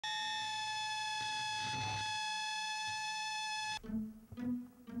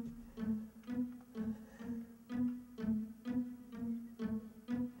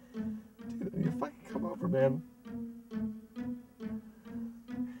man.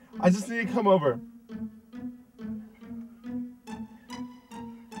 I just need to come over.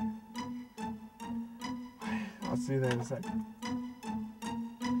 I'll see you there in a sec.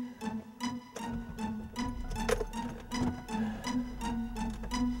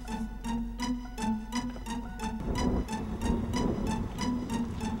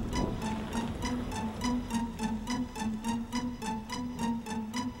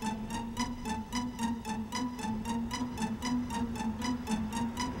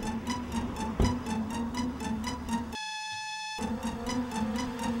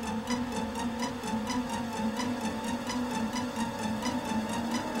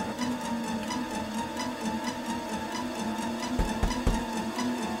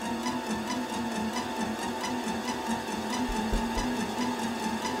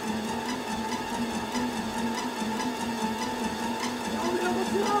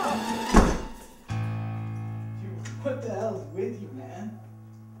 What the hell's with you, man?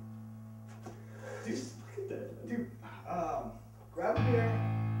 Dude, look at that. Dude, grab a beer.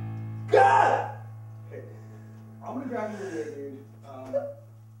 God! Hey, I'm gonna grab you a beer, dude.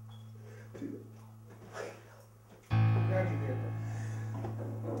 Grab you a beer.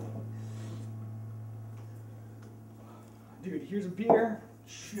 Dude, here's a beer.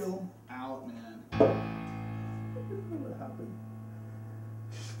 Chill out, man. What happened?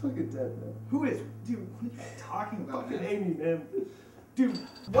 She's fucking dead, man. Who is? Dude, what are you talking about, Fucking man? Amy, man. Dude,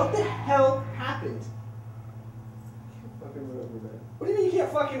 what the hell happened? I can't fucking remember, man. What do you mean you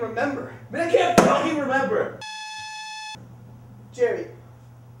can't fucking remember? Man, I can't fucking remember! Jerry,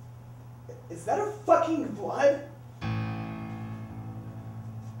 is that a fucking blood?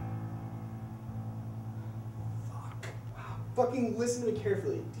 Fuck. Fucking listen to me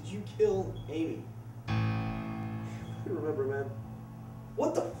carefully. Did you kill Amy? I can't remember, man.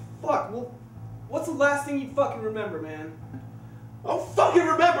 What the fuck? Well, what's the last thing you fucking remember, man? I don't fucking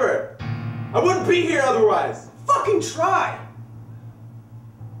remember! I wouldn't be here otherwise! Fucking try!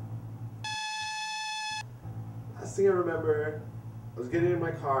 Last thing I remember, I was getting in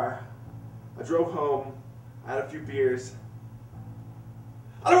my car. I drove home. I had a few beers.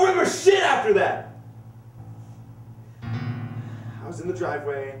 I don't remember shit after that! I was in the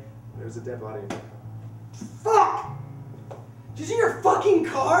driveway. And there was a dead body. Fuck! Did you in your fucking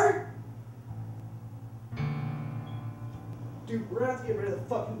car? Dude, we're gonna have to get rid of the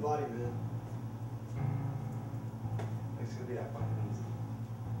fucking body, man. It's gonna be that fucking easy.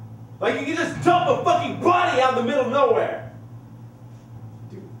 Like you can just dump a fucking body out in the middle of nowhere!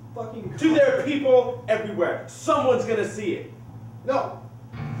 Dude, fucking. Dude, there are people everywhere. Someone's gonna see it. No!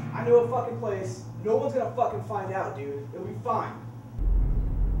 I know a fucking place. No one's gonna fucking find out, dude. It'll be fine.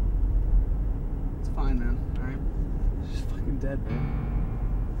 It's fine, man. Alright? She's fucking dead, man.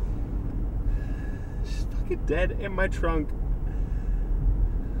 She's fucking dead in my trunk.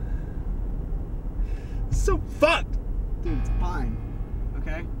 So fucked! Dude, it's fine.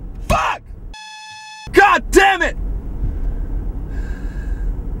 Okay? Fuck! God damn it!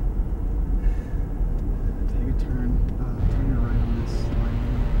 Take a turn. Turn your right on this light.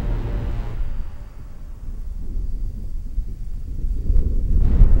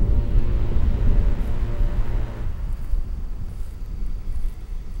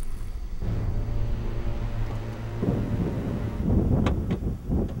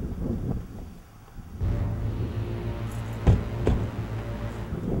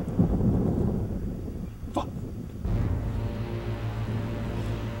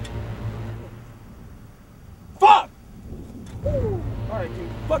 Alright,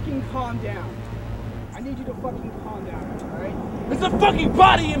 dude, fucking calm down. I need you to fucking calm down, alright? There's a fucking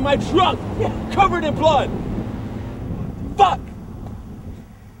body in my trunk! Covered in blood! Fuck!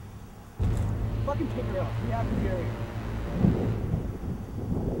 Fucking pick her up. We have to bury her.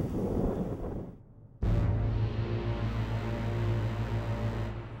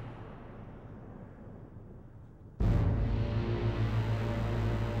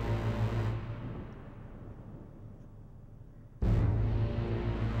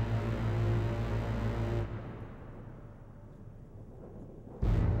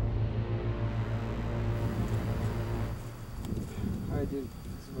 Alright, dude.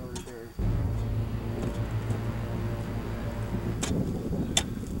 This is where we're buried.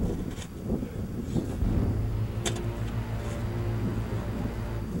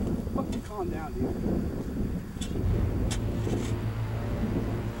 Fucking calm down, dude.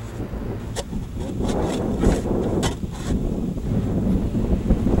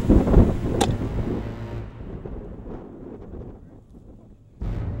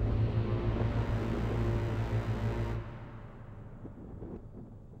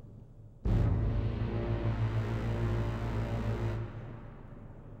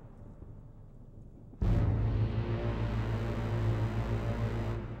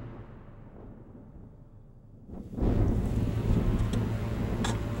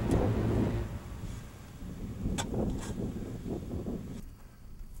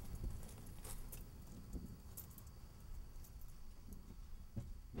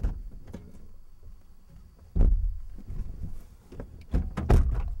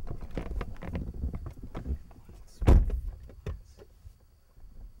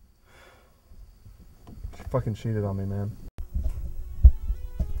 fucking cheated on me, man.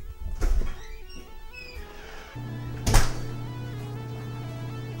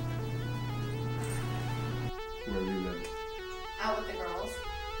 Where have you been? Out with the girls.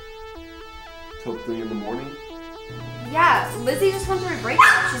 Till 3 in the morning? Yeah, Lizzie just went through a breakup.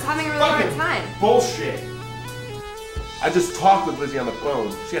 She's having a really hard time. Bullshit! I just talked with Lizzie on the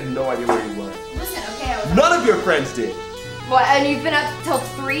phone. She had no idea where you were. Listen, okay, I was... None of your friends did! What, and you've been up till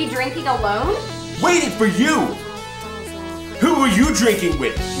 3 drinking alone? Waiting for you! Who were you drinking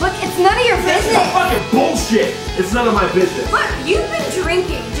with? Look, it's none of your business! That's fucking bullshit! It's none of my business. Look, you've been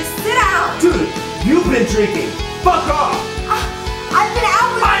drinking. Just sit out. Dude, you've been drinking. Fuck off! I've been out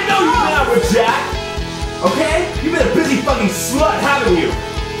with... I know you've been out with Jack! Okay? You've been a busy fucking slut, haven't you?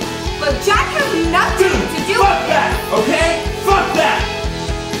 Look, Jack has nothing to do with fuck that, okay? Fuck that!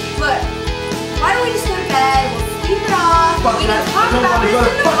 Look, why don't we just go to bed? We'll sleep it off. Fuck we that. can talk I don't about want to this go to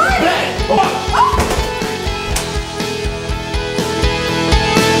in the fucking morning. bed! Oh.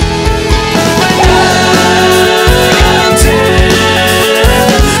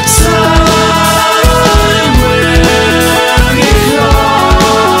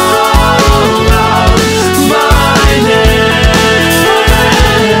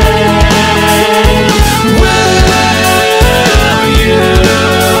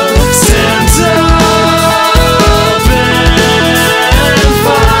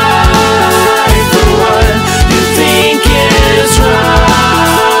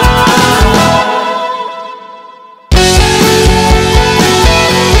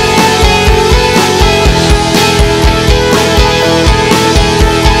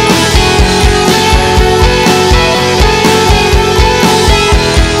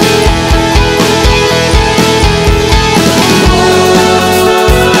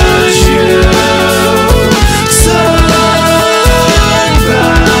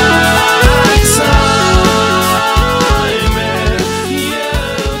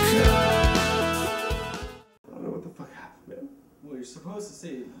 Well, you're supposed to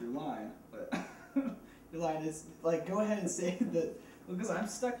say your line, but your line is, like, go ahead and say that, because I'm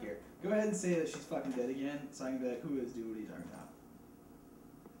stuck here. Go ahead and say that she's fucking dead again, so I can be like, who is, dude, what are you talking about?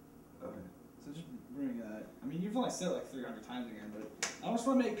 Okay. So just bring that. I mean, you've only said it like 300 times again, but I just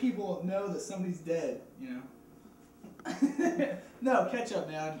want to make people know that somebody's dead, you know? No, catch up,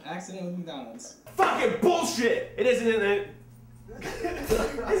 man. Accident with McDonald's. Fucking bullshit! It isn't in it.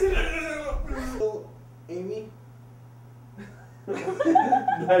 Amy?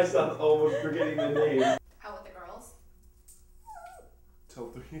 Nice, I'm almost forgetting the name. Out with the girls.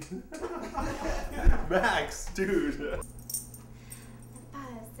 Till 3. Max, dude. 5,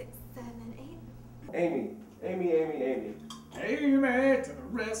 6, 7, 8. Amy. Amy to the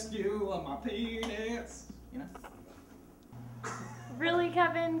rescue of my penis. You know? Really,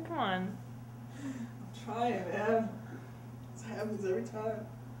 Kevin? Come on. I'm trying, man. This happens every time.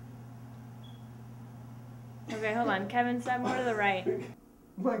 Okay, hold on. Kevin, step more to the right.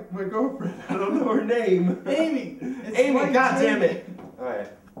 My girlfriend. I don't know her name. Amy! It's Amy, like god damn Amy. it. Alright.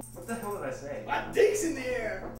 What the hell did I say? My dick's in the air!